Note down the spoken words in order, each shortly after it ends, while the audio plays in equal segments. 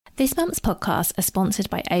This month's podcasts are sponsored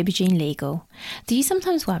by Aubergine Legal. Do you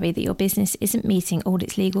sometimes worry that your business isn't meeting all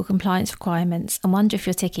its legal compliance requirements and wonder if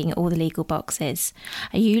you're ticking all the legal boxes?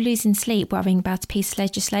 Are you losing sleep worrying about a piece of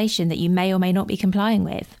legislation that you may or may not be complying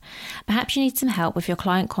with? Perhaps you need some help with your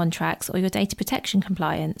client contracts or your data protection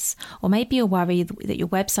compliance. Or maybe you're worried that your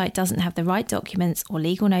website doesn't have the right documents or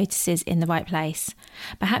legal notices in the right place.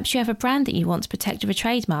 Perhaps you have a brand that you want to protect with a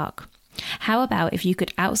trademark. How about if you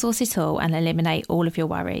could outsource it all and eliminate all of your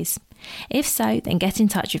worries? If so, then get in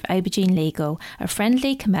touch with Aubergine Legal, a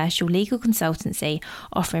friendly commercial legal consultancy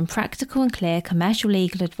offering practical and clear commercial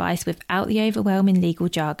legal advice without the overwhelming legal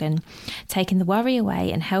jargon, taking the worry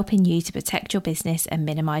away and helping you to protect your business and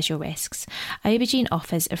minimise your risks. Aubergine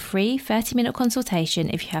offers a free 30-minute consultation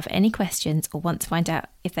if you have any questions or want to find out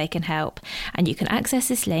if they can help, and you can access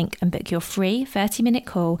this link and book your free 30-minute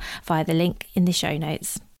call via the link in the show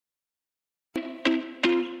notes.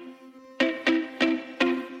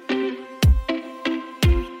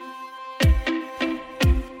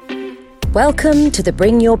 Welcome to the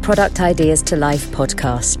Bring Your Product Ideas to Life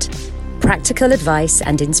podcast. Practical advice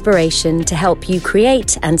and inspiration to help you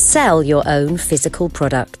create and sell your own physical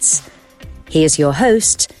products. Here's your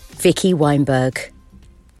host, Vicky Weinberg.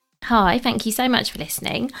 Hi, thank you so much for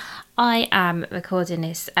listening. I am recording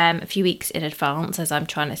this a few weeks in advance as I'm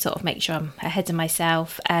trying to sort of make sure I'm ahead of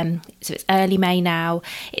myself. So it's early May now.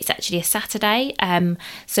 It's actually a Saturday.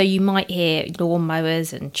 So you might hear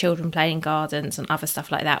lawnmowers and children playing in gardens and other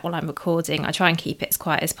stuff like that while I'm recording. I try and keep it as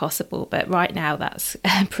quiet as possible, but right now that's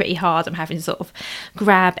pretty hard. I'm having to sort of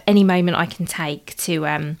grab any moment I can take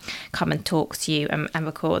to come and talk to you and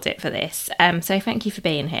record it for this. So thank you for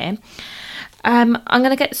being here. I'm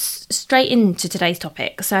going to get straight into today's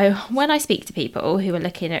topic. So when I speak to people who are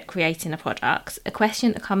looking at creating a product, a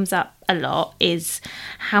question that comes up a lot is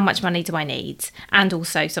how much money do I need? And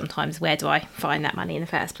also sometimes where do I find that money in the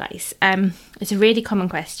first place? It's a really common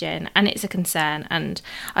question and it's a concern, and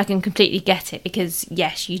I can completely get it because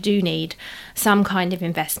yes, you do need some kind of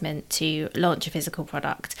investment to launch a physical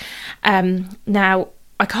product. Now,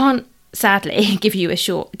 I can't sadly give you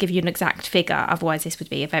an exact figure, otherwise this would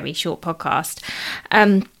be a very short podcast,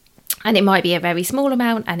 and it might be a very small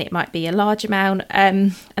amount and it might be a large amount,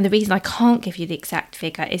 and the reason I can't give you the exact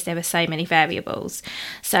figure is there are so many variables.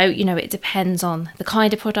 So it depends on the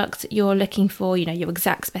kind of product you're looking for, your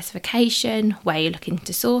exact specification, where you're looking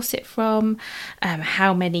to source it from,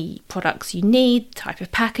 how many products you need, type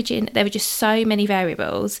of packaging. There are just so many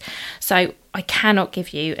variables, so I cannot give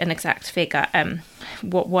you an exact figure.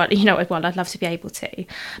 Well, I'd love to be able to.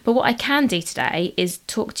 But what I can do today is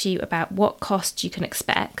talk to you about what costs you can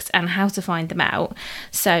expect and how to find them out.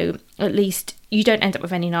 So at least you don't end up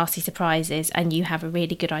with any nasty surprises and you have a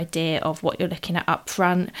really good idea of what you're looking at up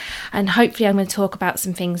front. And hopefully I'm going to talk about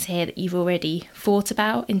some things here that you've already thought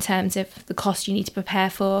about in terms of the cost you need to prepare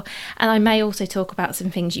for. And I may also talk about some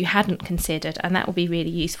things you hadn't considered, and that will be really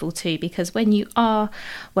useful too, because when you are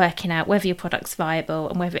working out whether your product's viable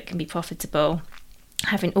and whether it can be profitable,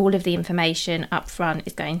 having all of the information up front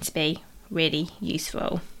is going to be really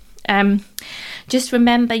useful. Just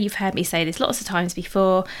remember, you've heard me say this lots of times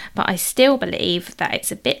before, but I still believe that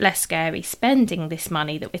it's a bit less scary spending this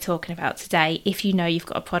money that we're talking about today if you know you've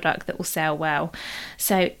got a product that will sell well.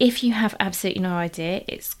 So if you have absolutely no idea,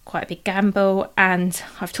 it's quite a big gamble, and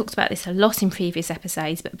I've talked about this a lot in previous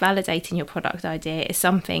episodes, but validating your product idea is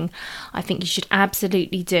something I think you should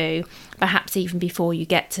absolutely do, perhaps even before you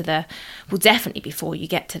get to definitely before you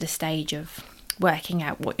get to the stage of working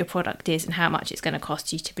out what your product is and how much it's going to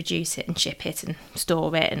cost you to produce it and ship it and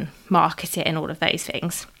store it and market it and all of those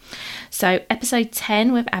things. So episode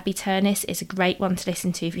 10 with Abby Turnis is a great one to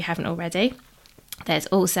listen to if you haven't already. There's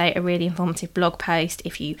also a really informative blog post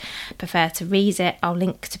if you prefer to read it. I'll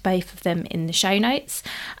link to both of them in the show notes.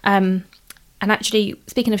 And actually,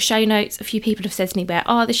 speaking of show notes, a few people have said to me, where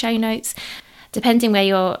are the show notes? Depending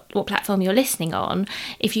what platform you're listening on,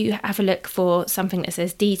 if you have a look for something that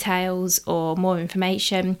says details or more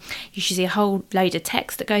information, you should see a whole load of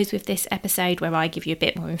text that goes with this episode where I give you a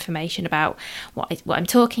bit more information about what I'm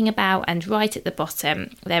talking about, and right at the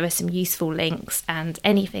bottom there are some useful links, and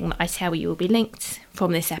anything that I tell you will be linked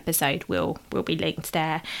from this episode will be linked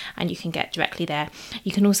there, and you can get directly there.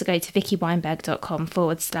 You can also go to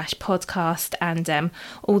vickyweinberg.com/podcast, and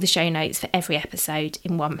all the show notes for every episode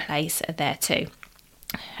in one place are there too.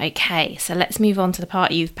 Okay, so let's move on to the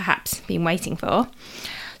part you've perhaps been waiting for.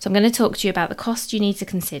 So I'm going to talk to you about the costs you need to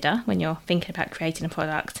consider when you're thinking about creating a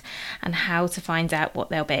product and how to find out what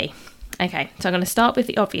they'll be. Okay, so I'm going to start with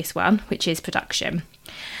the obvious one, which is production.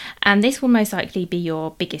 And this will most likely be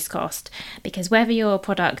your biggest cost, because whether your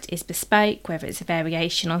product is bespoke, whether it's a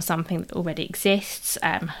variation on something that already exists,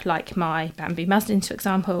 like my bamboo muslins, for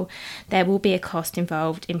example, there will be a cost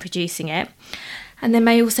involved in producing it. And there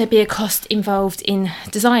may also be a cost involved in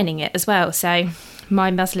designing it as well. So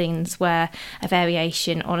my muslins were a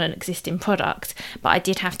variation on an existing product, but I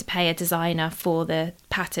did have to pay a designer for the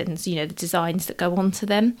patterns, the designs that go onto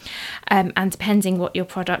them. And depending what your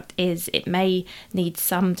product is, it may need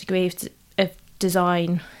some degree of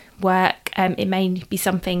design work. It may be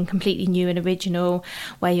something completely new and original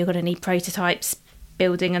where you're going to need prototypes,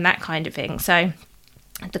 building and that kind of thing. So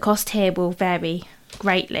the cost here will vary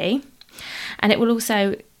greatly. And it will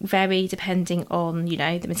also vary depending on,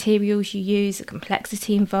 the materials you use, the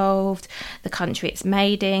complexity involved, the country it's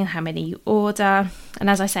made in, how many you order. And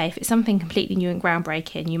as I say, if it's something completely new and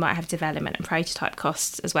groundbreaking, you might have development and prototype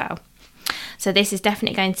costs as well. So this is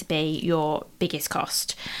definitely going to be your biggest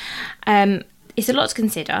cost. It's a lot to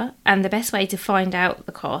consider, and the best way to find out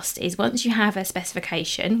the cost is once you have a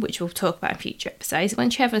specification, which we'll talk about in future episodes.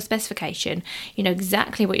 Once you have a specification, you know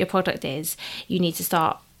exactly what your product is, you need to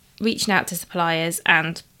start reaching out to suppliers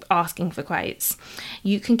and asking for quotes.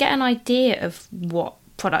 You can get an idea of what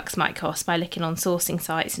products might cost by looking on sourcing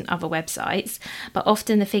sites and other websites, but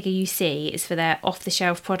often the figure you see is for their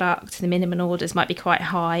off-the-shelf product. The minimum orders might be quite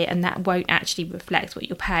high, and that won't actually reflect what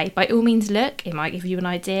you'll pay. By all means look, it might give you an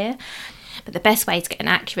idea, but the best way to get an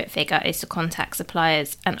accurate figure is to contact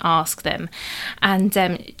suppliers and ask them. And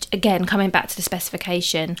again, coming back to the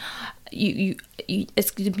specification, you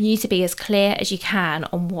need to be as clear as you can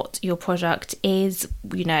on what your product is,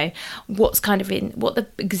 what's kind of what the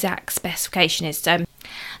exact specification is. So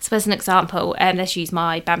as an example, let's use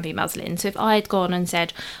my bamboo muslin. So if I had gone and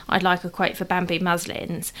said I'd like a quote for bamboo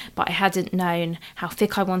muslins, but I hadn't known how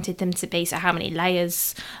thick I wanted them to be, so how many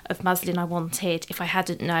layers of muslin I wanted, if I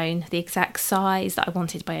hadn't known the exact size that I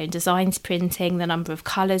wanted my own designs printing, the number of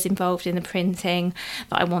colours involved in the printing,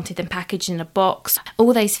 that I wanted them packaged in a box,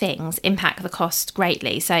 all those things impact the cost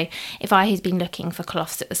greatly. So if I had been looking for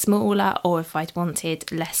cloths that were smaller, or if I'd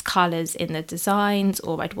wanted less colours in the designs,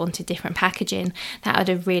 or I'd wanted different packaging, that would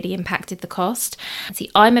have really impacted the cost. See,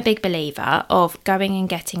 I'm a big believer of going and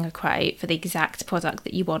getting a quote for the exact product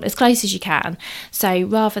that you want as close as you can. So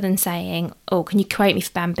rather than saying, oh, can you quote me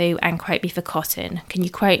for bamboo and quote me for cotton? Can you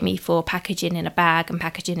quote me for packaging in a bag and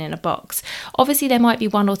packaging in a box? Obviously there might be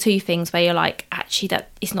one or two things where you're like, actually that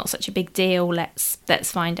is not such a big deal, let's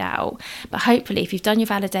find out. But hopefully if you've done your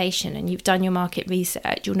validation and you've done your market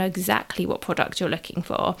research, you'll know exactly what product you're looking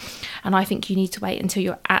for. And I think you need to wait until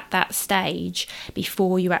you're at that stage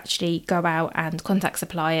before you actually go out and contact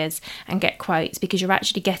suppliers and get quotes, because you're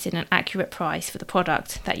actually getting an accurate price for the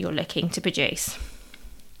product that you're looking to produce.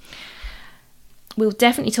 We'll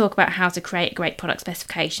definitely talk about how to create a great product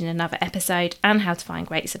specification in another episode, and how to find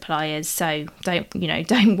great suppliers, so don't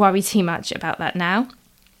worry too much about that now.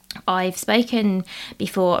 I've spoken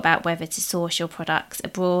before about whether to source your products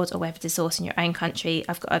abroad or whether to source in your own country.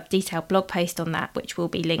 I've got a detailed blog post on that, which will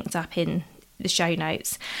be linked up in the show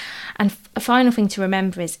notes. And a final thing to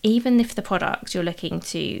remember is, even if the product you're looking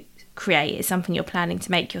to create is something you're planning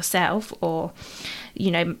to make yourself, or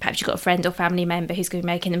perhaps you've got a friend or family member who's going to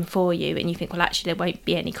be making them for you, and you think, well, actually there won't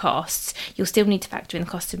be any costs, you'll still need to factor in the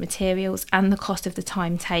cost of materials and the cost of the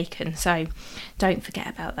time taken, so don't forget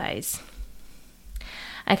about those.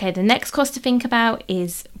 Okay, the next cost to think about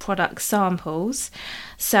is product samples.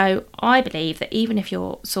 So I believe that even if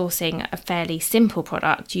you're sourcing a fairly simple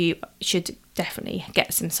product, you should definitely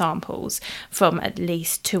get some samples from at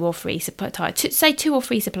least 2 or 3 suppliers. Say 2 or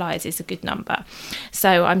 3 suppliers is a good number.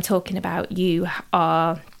 So I'm talking about you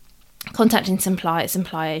are contacting suppliers,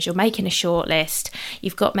 you're making a short list,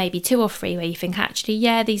 you've got maybe 2 or 3 where you think, actually,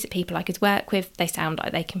 yeah, these are people I could work with, they sound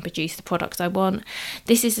like they can produce the product I want.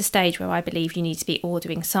 This is the stage where I believe you need to be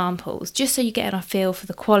ordering samples, just so you get a feel for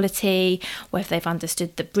the quality, whether they've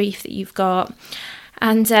understood the brief that you've got.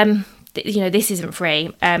 And this isn't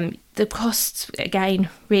free. The costs, again,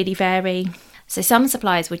 really vary. So some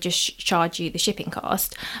suppliers would just charge you the shipping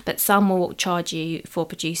cost, but some will charge you for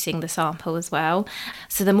producing the sample as well.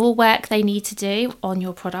 So the more work they need to do on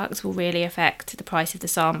your product will really affect the price of the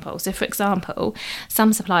sample. So for example,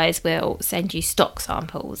 some suppliers will send you stock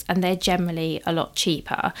samples, and they're generally a lot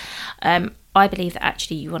cheaper. I believe that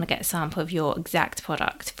actually you want to get a sample of your exact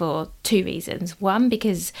product for two reasons. One,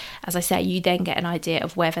 because as I say, you then get an idea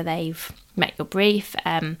of whether they've met your brief.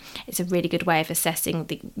 It's a really good way of assessing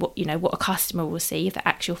what a customer will see of the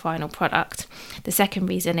actual final product. The second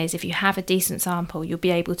reason is if you have a decent sample, you'll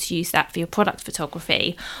be able to use that for your product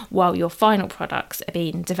photography while your final products are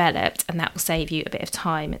being developed, and that will save you a bit of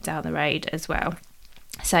time down the road as well.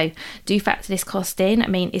 So do factor this cost in. I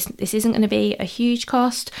mean, this isn't going to be a huge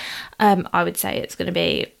cost. I would say it's going to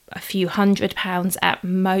be a few £100 at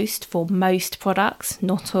most for most products,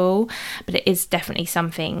 not all, but it is definitely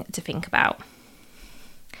something to think about.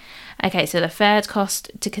 Okay, so the third cost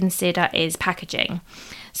to consider is packaging.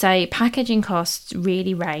 So packaging costs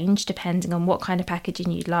really range depending on what kind of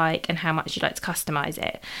packaging you'd like and how much you'd like to customise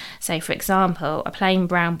it. So for example, a plain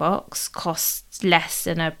brown box costs less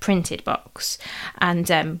than a printed box.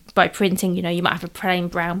 And by printing, you might have a plain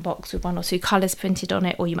brown box with one or two colours printed on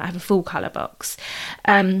it, or you might have a full colour box.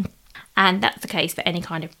 And that's the case for any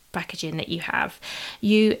kind of packaging that you have.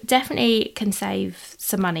 You definitely can save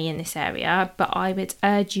some money in this area, but I would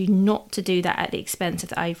urge you not to do that at the expense of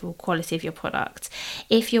the overall quality of your product.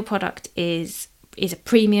 If your product is a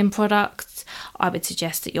premium product, I would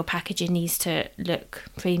suggest that your packaging needs to look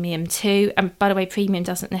premium too. And by the way, premium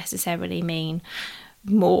doesn't necessarily mean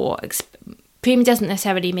premium doesn't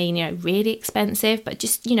necessarily mean, really expensive, but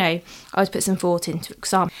just, I would put some thought into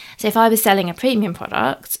example. So if I was selling a premium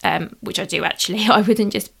product, which I do actually, I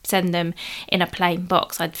wouldn't just send them in a plain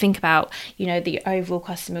box. I'd think about, the overall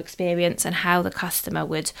customer experience and how the customer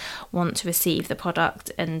would want to receive the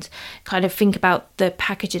product, and kind of think about the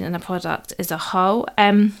packaging and the product as a whole.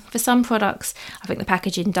 For some products, I think the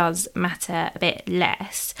packaging does matter a bit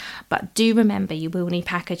less, but do remember you will need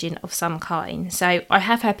packaging of some kind. So I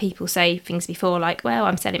have heard people say things before like, well,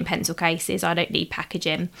 I'm selling pencil cases, I don't need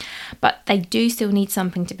packaging, but they do still need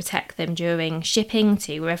something to protect them during shipping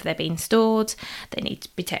to wherever they're being stored. They need to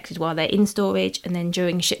be protected while they're in storage, and then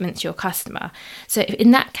during shipment to your customer. So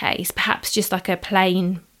in that case, perhaps just like a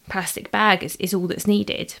plain plastic bag is all that's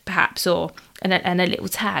needed, perhaps, and a little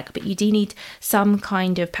tag, but you do need some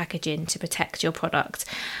kind of packaging to protect your product.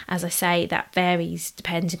 As I say, that varies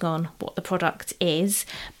depending on what the product is,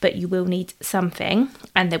 but you will need something,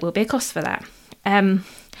 and there will be a cost for that.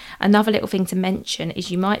 Another little thing to mention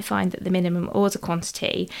is you might find that the minimum order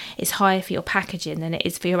quantity is higher for your packaging than it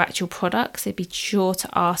is for your actual product, so be sure to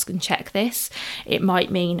ask and check this. It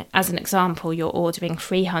might mean, as an example, you're ordering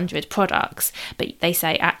 300 products, but they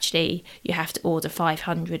say actually you have to order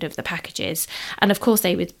 500 of the packages, and of course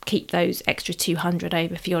they would keep those extra 200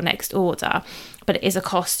 over for your next order, but it is a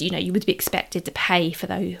cost, you would be expected to pay for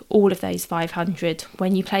all of those 500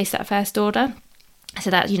 when you place that first order. So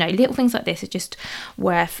that, little things like this are just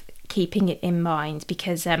worth keeping it in mind,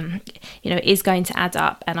 because it is going to add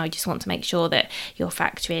up, and I just want to make sure that you're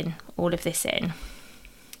factoring all of this in.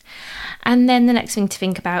 And then the next thing to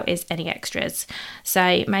think about is any extras.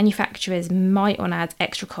 So manufacturers might want to add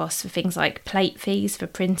extra costs for things like plate fees for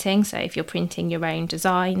printing. So if you're printing your own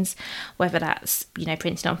designs, whether that's,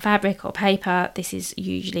 printed on fabric or paper, this is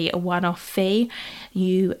usually a one-off fee.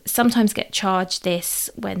 You sometimes get charged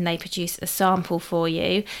this when they produce a sample for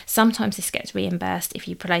you. Sometimes this gets reimbursed if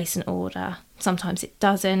you place an order. Sometimes it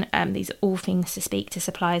doesn't. These are all things to speak to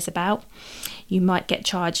suppliers about. You might get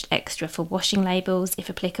charged extra for washing labels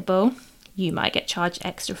if applicable. You might get charged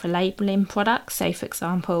extra for labelling products. So for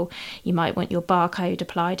example, you might want your barcode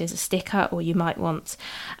applied as a sticker, or you might want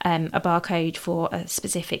a barcode for a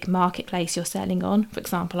specific marketplace you're selling on. For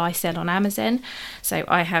example, I sell on Amazon, so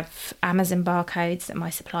I have Amazon barcodes that my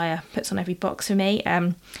supplier puts on every box for me.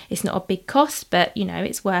 It's not a big cost, but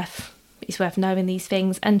it's worth knowing these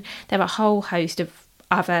things, and there are a whole host of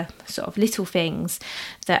other sort of little things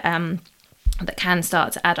that can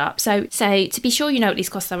start to add up. So to be sure what these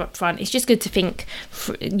costs are up front, it's just good to think,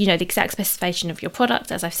 the exact specification of your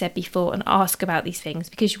product, as I've said before, and ask about these things,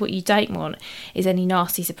 because what you don't want is any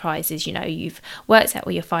nasty surprises. you've worked out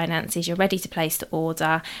all your finances, you're ready to place the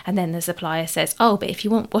order, and then the supplier says, oh, but if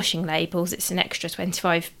you want washing labels, it's an extra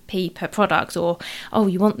 25p per product, or oh,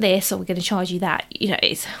 you want this, or we're going to charge you that.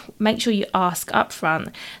 It's make sure you ask up front,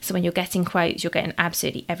 so when you're getting quotes, you're getting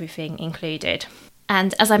absolutely everything included.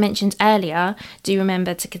 And as I mentioned earlier, do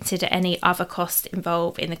remember to consider any other costs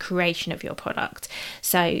involved in the creation of your product.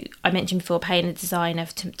 So I mentioned before paying a designer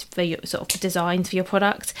for your sort of designs for your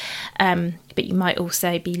product, but you might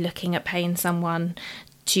also be looking at paying someone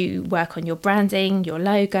to work on your branding, your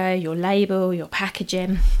logo, your label, your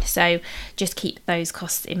packaging. So just keep those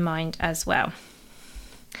costs in mind as well.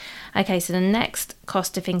 Okay, so the next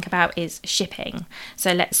cost to think about is shipping.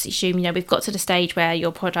 So let's assume, we've got to the stage where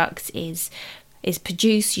your product is is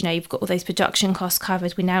produced. You've got all those production costs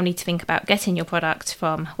covered. We now need to think about getting your product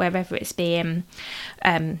from wherever it's being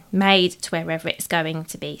made to wherever it's going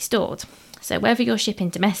to be stored. So whether you're shipping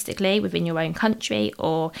domestically within your own country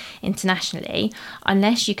or internationally,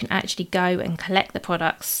 unless you can actually go and collect the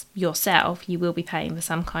products yourself, you will be paying for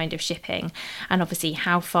some kind of shipping. And obviously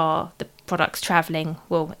how far the product's travelling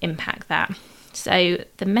will impact that. So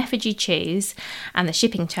the method you choose and the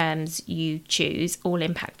shipping terms you choose all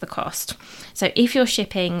impact the cost. So if you're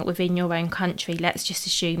shipping within your own country, let's just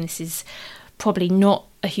assume this is probably not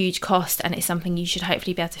a huge cost and it's something you should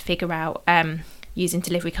hopefully be able to figure out using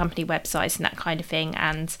delivery company websites and that kind of thing,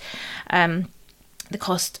 and the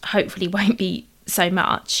cost hopefully won't be so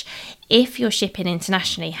much. If you're shipping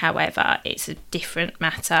internationally, however, it's a different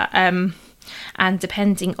matter, and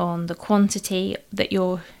depending on the quantity that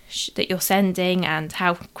you're sending and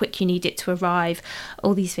how quick you need it to arrive,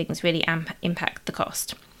 all these things really impact the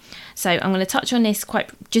cost. So I'm going to touch on this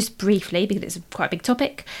just briefly because it's quite a big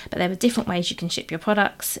topic, but there are different ways you can ship your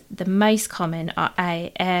products. The most common are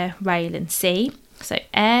air, rail and sea. So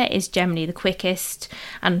air is generally the quickest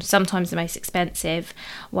and sometimes the most expensive,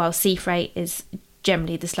 while sea freight is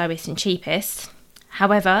generally the slowest and cheapest.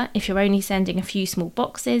 However, if you're only sending a few small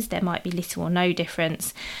boxes, there might be little or no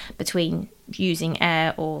difference between using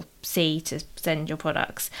air or sea to send your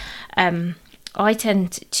products. I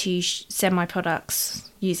tend to send my products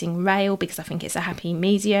using rail because I think it's a happy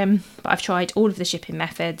medium, but I've tried all of the shipping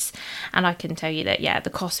methods and I can tell you that, the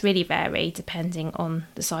costs really vary depending on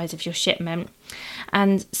the size of your shipment.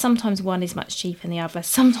 And sometimes one is much cheaper than the other.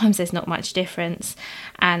 Sometimes there's not much difference.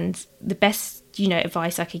 And the best,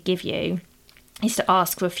 advice I could give you is to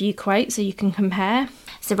ask for a few quotes so you can compare.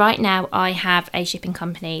 So right now I have a shipping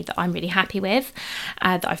company that I'm really happy with,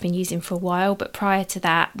 that I've been using for a while, but prior to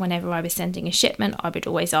that, whenever I was sending a shipment, I would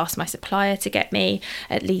always ask my supplier to get me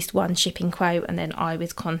at least one shipping quote, and then I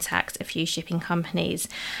would contact a few shipping companies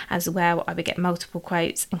as well. I would get multiple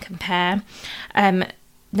quotes and compare.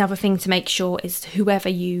 Another thing to make sure is whoever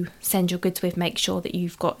you send your goods with, make sure that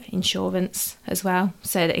you've got insurance as well,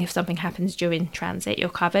 so that if something happens during transit, you're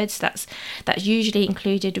covered. So that's usually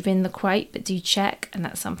included within the quote, but do check, and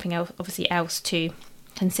that's something else, obviously, else to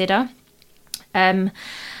consider. And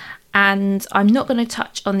I'm not going to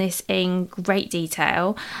touch on this in great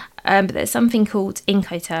detail, but there's something called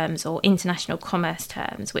Incoterms or international commerce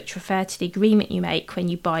terms, which refer to the agreement you make when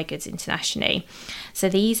you buy goods internationally. So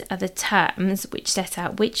these are the terms which set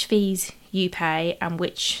out which fees you pay and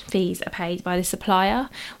which fees are paid by the supplier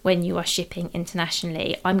when you are shipping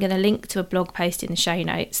internationally. I'm going to link to a blog post in the show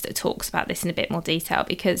notes that talks about this in a bit more detail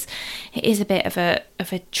because it is a bit of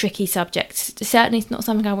a tricky subject. Certainly it's not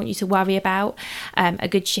something I want you to worry about. A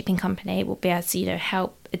good shipping company will be able to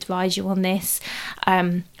help advise you on this.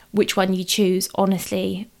 Which one you choose,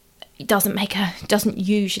 honestly, it doesn't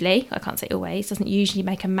usually, I can't say always, doesn't usually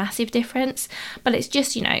make a massive difference, but it's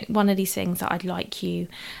just, one of these things that I'd like you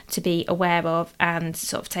to be aware of and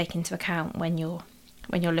sort of take into account when you're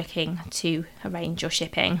looking to arrange your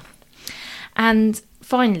shipping. And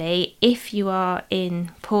finally, if you are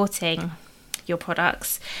importing your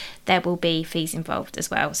products, there will be fees involved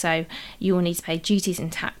as well. So you will need to pay duties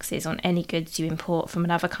and taxes on any goods you import from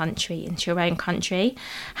another country into your own country.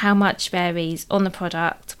 How much varies on the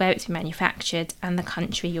product, where it's been manufactured, and the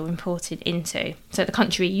country you're imported into. So the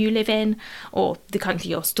country you live in, or the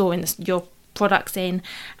country you're storing your products in,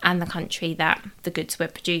 and the country that the goods were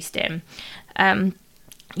produced in.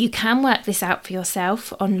 You can work this out for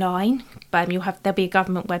yourself online, but there'll be a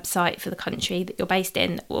government website for the country that you're based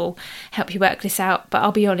in that will help you work this out. But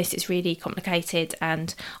I'll be honest, it's really complicated,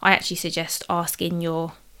 and I actually suggest asking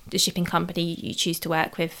the shipping company you choose to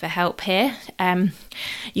work with for help here.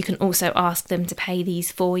 You can also ask them to pay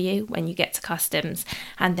these for you when you get to customs,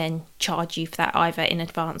 and then charge you for that either in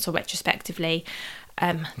advance or retrospectively.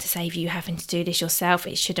 To save you having to do this yourself.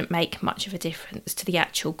 It shouldn't make much of a difference to the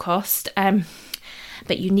actual cost.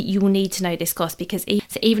 But you will need to know this cost, because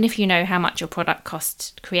even if you know how much your product costs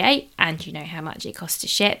to create and you know how much it costs to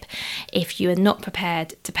ship, if you are not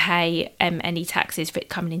prepared to pay any taxes for it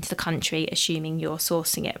coming into the country, assuming you're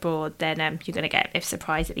sourcing it abroad, then you're going to get a bit of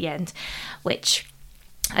surprise at the end, which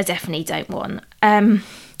I definitely don't want.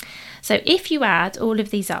 So if you add all of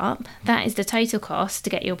these up, that is the total cost to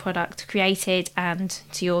get your product created and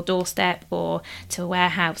to your doorstep or to a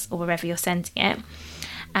warehouse or wherever you're sending it.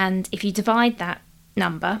 And if you divide that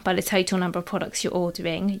number by the total number of products you're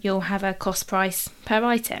ordering, you'll have a cost price per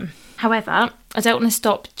item. However, I don't want to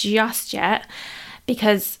stop just yet,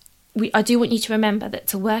 because I do want you to remember that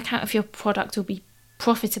to work out if your product will be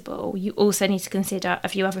profitable, you also need to consider a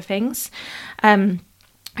few other things.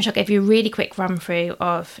 which I'll give you a really quick run through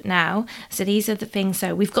of now. So these are the things.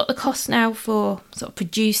 So we've got the cost now for sort of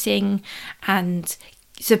producing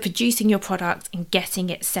your product and getting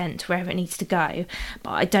it sent wherever it needs to go.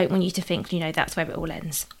 But I don't want you to think, that's where it all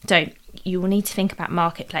ends. So you will need to think about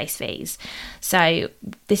marketplace fees. So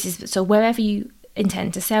wherever you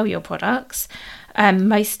intend to sell your products,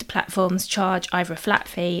 most platforms charge either a flat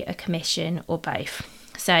fee, a commission, or both.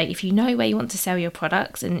 So if you know where you want to sell your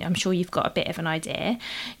products, and I'm sure you've got a bit of an idea,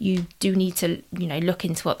 you do need to, look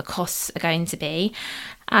into what the costs are going to be.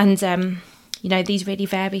 And, these really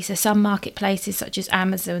vary. So some marketplaces such as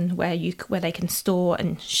Amazon, where they can store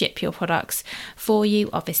and ship your products for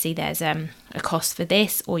you, obviously there's a cost for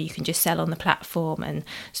this, or you can just sell on the platform and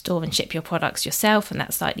store and ship your products yourself, and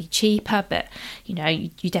that's slightly cheaper. But you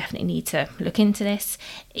definitely need to look into this.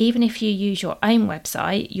 Even if you use your own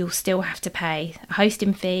website, you'll still have to pay a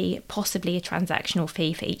hosting fee, possibly a transactional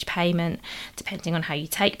fee for each payment, depending on how you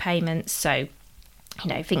take payments. So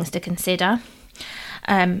things to consider.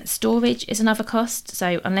 Storage is another cost.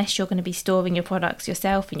 So unless you're going to be storing your products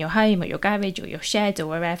yourself in your home or your garage or your shed or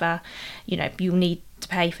wherever, you'll need to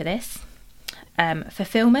pay for this.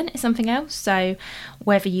 Fulfillment is something else. So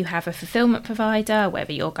whether you have a fulfillment provider,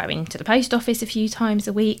 whether you're going to the post office a few times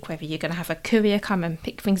a week, whether you're going to have a courier come and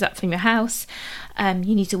pick things up from your house,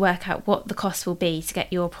 you need to work out what the cost will be to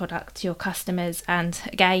get your product to your customers. And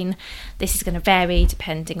again, this is going to vary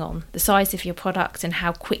depending on the size of your product and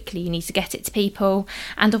how quickly you need to get it to people,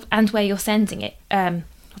 and where you're sending it.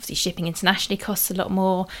 Obviously, shipping internationally costs a lot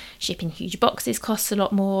more. Shipping huge boxes costs a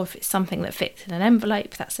lot more. If it's something that fits in an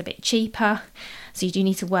envelope, that's a bit cheaper. So you do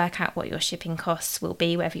need to work out what your shipping costs will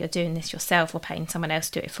be, whether you're doing this yourself or paying someone else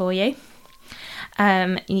to do it for you.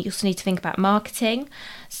 You also need to think about marketing.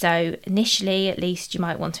 So initially, at least, you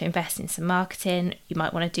might want to invest in some marketing. You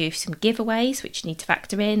might want to do some giveaways, which you need to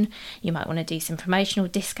factor in. You might want to do some promotional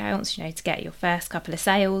discounts, to get your first couple of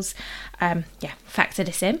sales. Factor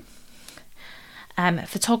this in.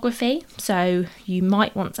 Photography. So you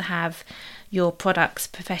might want to have your products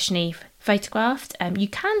professionally photographed. You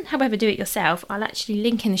can, however, do it yourself. I'll actually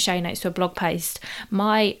link in the show notes to a blog post.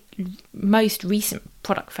 My most recent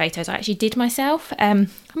product photos I actually did myself.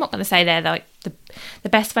 I'm not going to say they're like the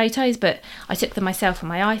best photos, but I took them myself on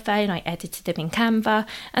my iPhone. I edited them in Canva,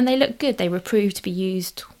 and they look good. They were approved to be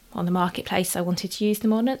used on the marketplace I wanted to use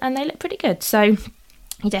them on, and they look pretty good. So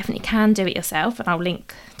you definitely can do it yourself, and I'll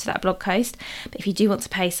link to that blog post. But if you do want to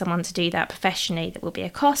pay someone to do that professionally, that will be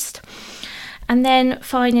a cost. And then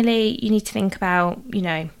finally, you need to think about,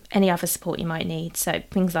 any other support you might need. So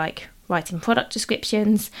things like writing product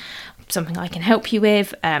descriptions, something I can help you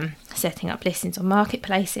with, setting up listings on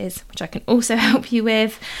marketplaces, which I can also help you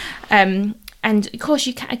with. And of course,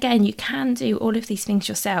 you can do all of these things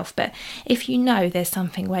yourself. But if there's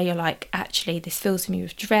something where you're like, actually, this fills me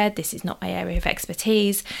with dread, this is not my area of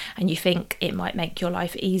expertise, and you think it might make your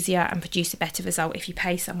life easier and produce a better result if you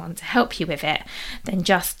pay someone to help you with it, then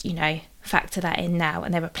just, factor that in now.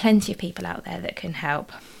 And there are plenty of people out there that can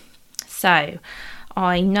help. So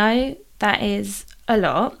I know that is a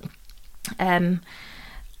lot. I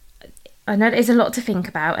know there's a lot to think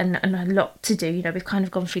about and a lot to do. We've kind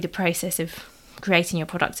of gone through the process of creating your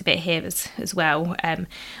product a bit here as well,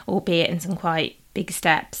 albeit in some quite big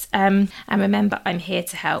steps. And remember, I'm here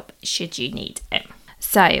to help should you need it.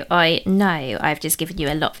 So I know I've just given you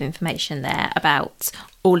a lot of information there about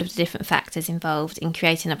all of the different factors involved in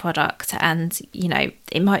creating a product, and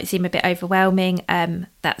it might seem a bit overwhelming.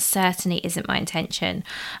 That certainly isn't my intention.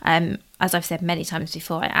 As I've said many times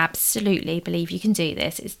before, I absolutely believe you can do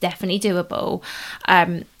this. It's definitely doable.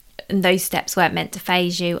 And those steps weren't meant to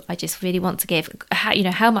phase you. I just really want to give,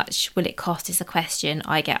 how much will it cost is a question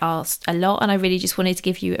I get asked a lot. And I really just wanted to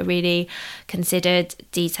give you a really considered,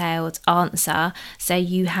 detailed answer, so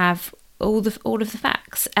you have all of the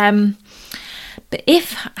facts. But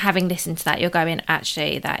if, having listened to that, you're going,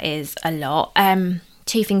 actually, that is a lot.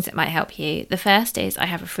 Two things that might help you. The first is I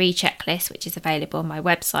have a free checklist which is available on my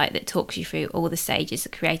website that talks you through all the stages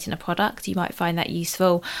of creating a product. You might find that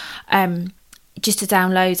useful just to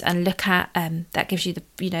download and look at. That gives you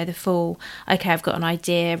the full, okay, I've got an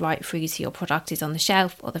idea, right through to your product is on the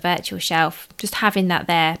shelf or the virtual shelf. Just having that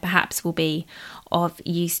there perhaps will be of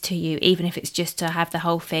use to you, even if it's just to have the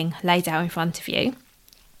whole thing laid out in front of you.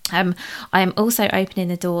 I am also opening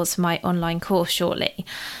the doors for my online course shortly.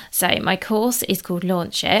 So my course is called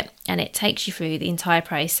Launch It, and it takes you through the entire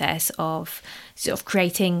process of sort of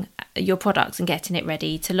creating your products and getting it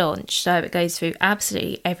ready to launch. So it goes through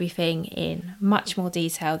absolutely everything in much more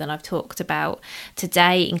detail than I've talked about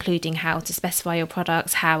today, including how to specify your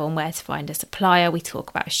products, how and where to find a supplier. We talk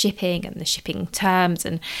about shipping and the shipping terms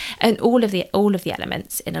and all of the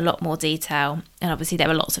elements in a lot more detail. And obviously there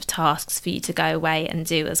are lots of tasks for you to go away and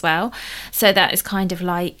do as well. So that is kind of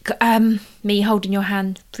like me holding your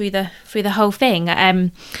hand through the whole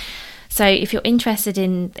thing. So if you're interested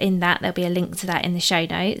in that, there'll be a link to that in the show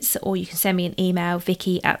notes, or you can send me an email,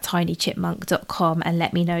 vicky@tinychipmunk.com, and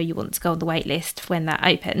let me know you want to go on the wait list when that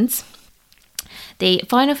opens. The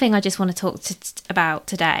final thing I just want to talk about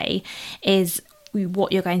today is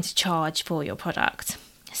what you're going to charge for your product.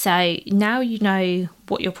 So now you know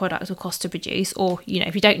what your product will cost to produce, or,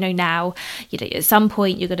 if you don't know now, at some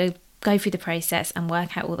point you're going to go through the process and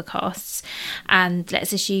work out all the costs. And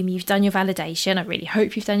let's assume you've done your validation. I really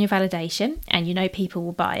hope you've done your validation and people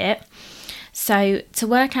will buy it. So to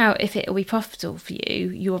work out if it will be profitable for you,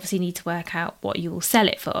 you obviously need to work out what you will sell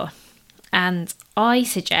it for. And I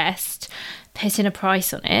suggest putting a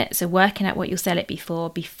price on it, so working out what you'll sell it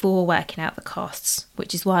before working out the costs,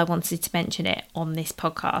 which is why I wanted to mention it on this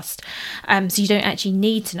podcast. So you don't actually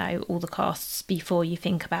need to know all the costs before you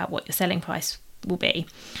think about what your selling price will be.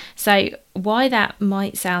 So why that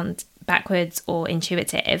might sound backwards or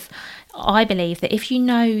intuitive, I believe that if you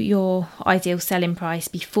know your ideal selling price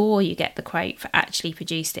before you get the quote for actually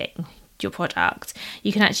producing your product,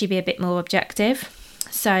 you can actually be a bit more objective.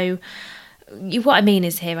 So what I mean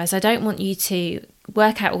is I don't want you to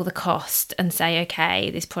work out all the cost and say,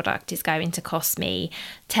 okay, this product is going to cost me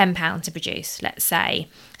 £10 to produce, let's say.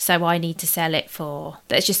 So I need to sell it for,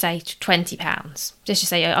 let's just say £20. Let's just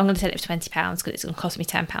say I'm going to sell it for £20 because it's going to cost me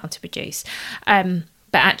 £10 to produce. But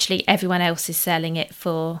actually everyone else is selling it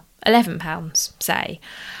for £11, say.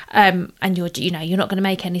 And you're not going to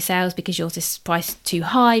make any sales because yours is priced too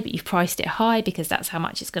high, but you've priced it high because that's how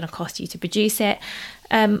much it's going to cost you to produce it.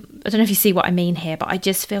 I don't know if you see what I mean here, but I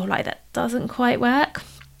just feel like that doesn't quite work.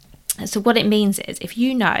 So what it means is if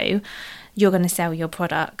you know you're going to sell your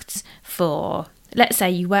product for, let's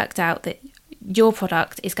say you worked out that your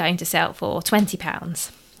product is going to sell for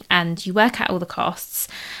 £20, and you work out all the costs,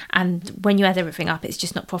 and when you add everything up it's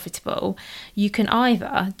just not profitable, you can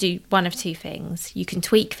either do one of two things. You can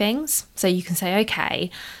tweak things, so you can say,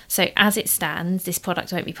 okay, so as it stands this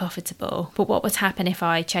product won't be profitable, but what would happen if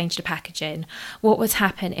I changed the packaging? What would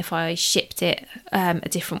happen if I shipped it a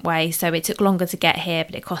different way, so it took longer to get here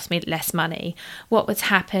but it cost me less money? What would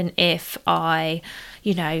happen if I,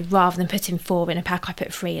 rather than putting 4 in a pack, I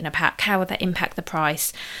put 3 in a pack? How would that impact the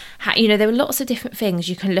price? There are lots of different things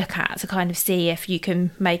you can look at to kind of see if you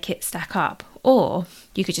can make it stack up. Or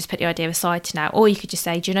you could just put the idea aside to now, or you could just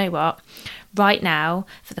say, do you know what? Right now,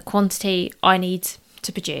 for the quantity I need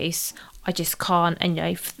to produce, I just can't,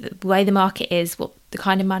 and for the way the market is, what the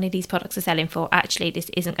kind of money these products are selling for, actually this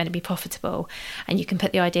isn't going to be profitable. And you can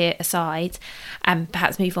put the idea aside and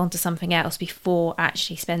perhaps move on to something else before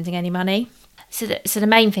actually spending any money. So the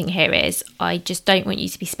main thing here is I just don't want you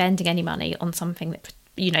to be spending any money on something that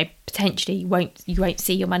potentially you won't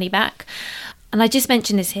see your money back. And I just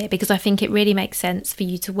mention this here because I think it really makes sense for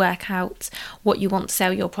you to work out what you want to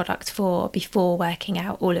sell your product for before working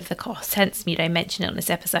out all of the costs. Hence, mention it on this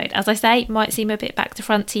episode. As I say, it might seem a bit back to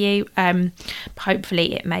front to you.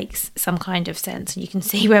 Hopefully it makes some kind of sense and you can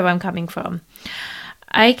see where I'm coming from.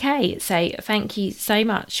 Okay, so thank you so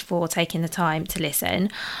much for taking the time to listen.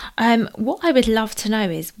 What I would love to know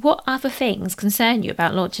is what other things concern you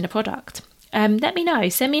about launching a product? Let me know.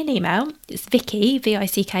 Send me an email. It's Vicky,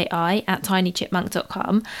 VICKI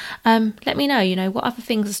 @tinychipmunk.com. Let me know, what other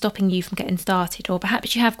things are stopping you from getting started, or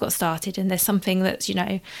perhaps you have got started and there's something that's,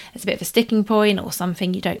 it's a bit of a sticking point or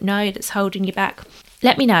something you don't know that's holding you back.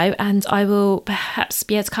 Let me know and I will perhaps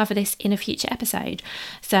be able to cover this in a future episode.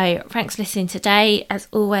 So thanks for listening today. As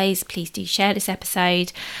always, please do share this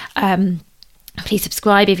episode. Please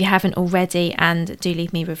subscribe if you haven't already and do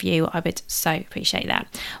leave me a review. I would so appreciate that.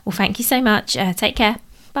 Well, thank you so much. Take care.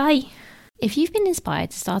 Bye. If you've been inspired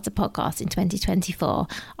to start a podcast in 2024,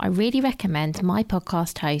 I really recommend my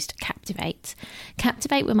podcast host, Captivate.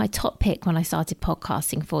 Captivate were my top pick when I started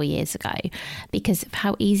podcasting 4 years ago because of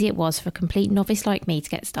how easy it was for a complete novice like me to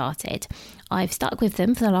get started. I've stuck with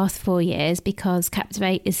them for the last 4 years because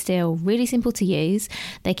Captivate is still really simple to use.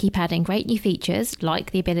 They keep adding great new features like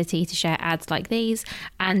the ability to share ads like these,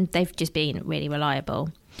 and they've just been really reliable.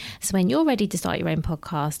 So when you're ready to start your own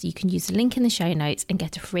podcast, you can use the link in the show notes and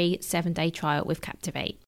get a free 7-day trial with Captivate.